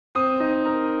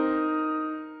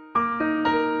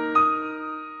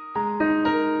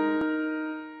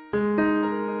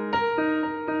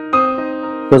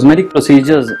Cosmetic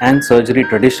procedures and surgery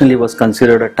traditionally was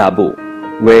considered a taboo,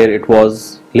 where it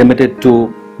was limited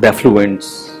to the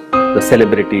affluents, the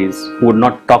celebrities who would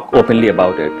not talk openly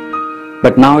about it.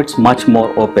 But now it's much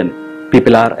more open.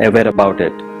 People are aware about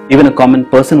it. Even a common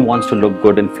person wants to look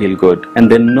good and feel good,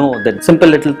 and they know that simple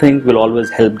little things will always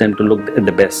help them to look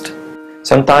the best.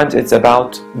 Sometimes it's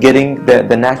about getting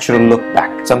the natural look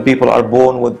back. Some people are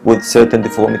born with certain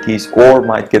deformities, or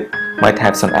might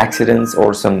have some accidents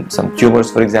or some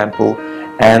tumors, for example,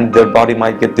 and their body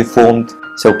might get deformed.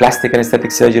 So plastic and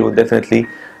aesthetic surgery will definitely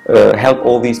help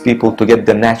all these people to get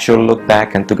the natural look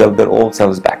back and to get their old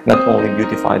selves back, not only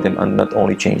beautify them and not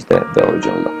only change the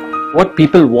original look. What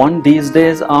people want these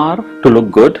days are to look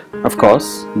good, of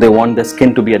course. They want their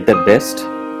skin to be at their best.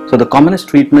 So the commonest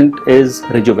treatment is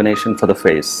rejuvenation for the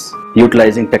face,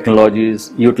 utilizing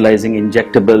technologies, utilizing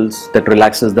injectables that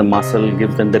relaxes the muscle,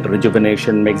 gives them that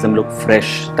rejuvenation, makes them look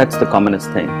fresh. That's the commonest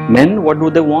thing. Men, what do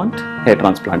they want? Hair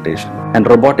transplantation. And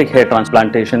robotic hair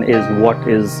transplantation is what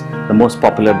is the most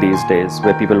popular these days,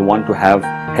 where people want to have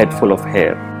head full of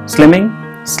hair.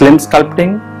 Slimming, slim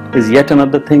sculpting is yet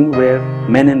another thing where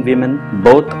men and women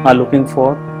both are looking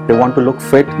for. They want to look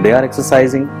fit, they are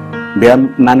exercising, they are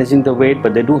managing the weight,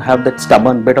 but they do have that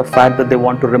stubborn bit of fat that they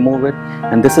want to remove it.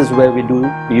 And this is where we do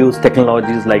use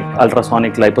technologies like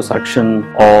ultrasonic liposuction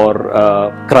or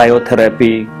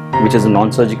cryotherapy, which is a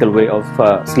non-surgical way of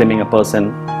slimming a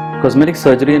person. Cosmetic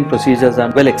surgery and procedures are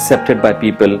well accepted by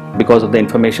people because of the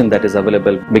information that is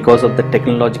available, because of the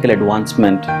technological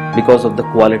advancement, because of the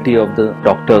quality of the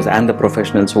doctors and the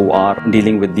professionals who are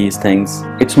dealing with these things.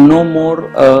 It's no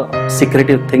more a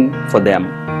secretive thing for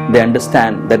them. They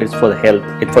understand that it's for the health,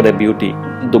 it's for their beauty.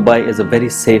 Dubai is a very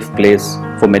safe place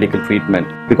for medical treatment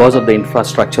because of the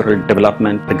infrastructural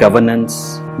development, the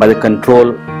governance, by the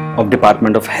control of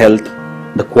Department of Health,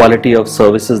 the quality of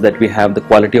services that we have, the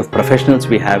quality of professionals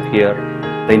we have here,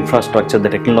 the infrastructure, the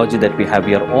technology that we have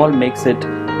here, all makes it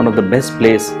one of the best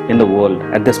places in the world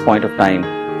at this point of time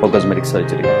for cosmetic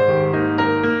surgery.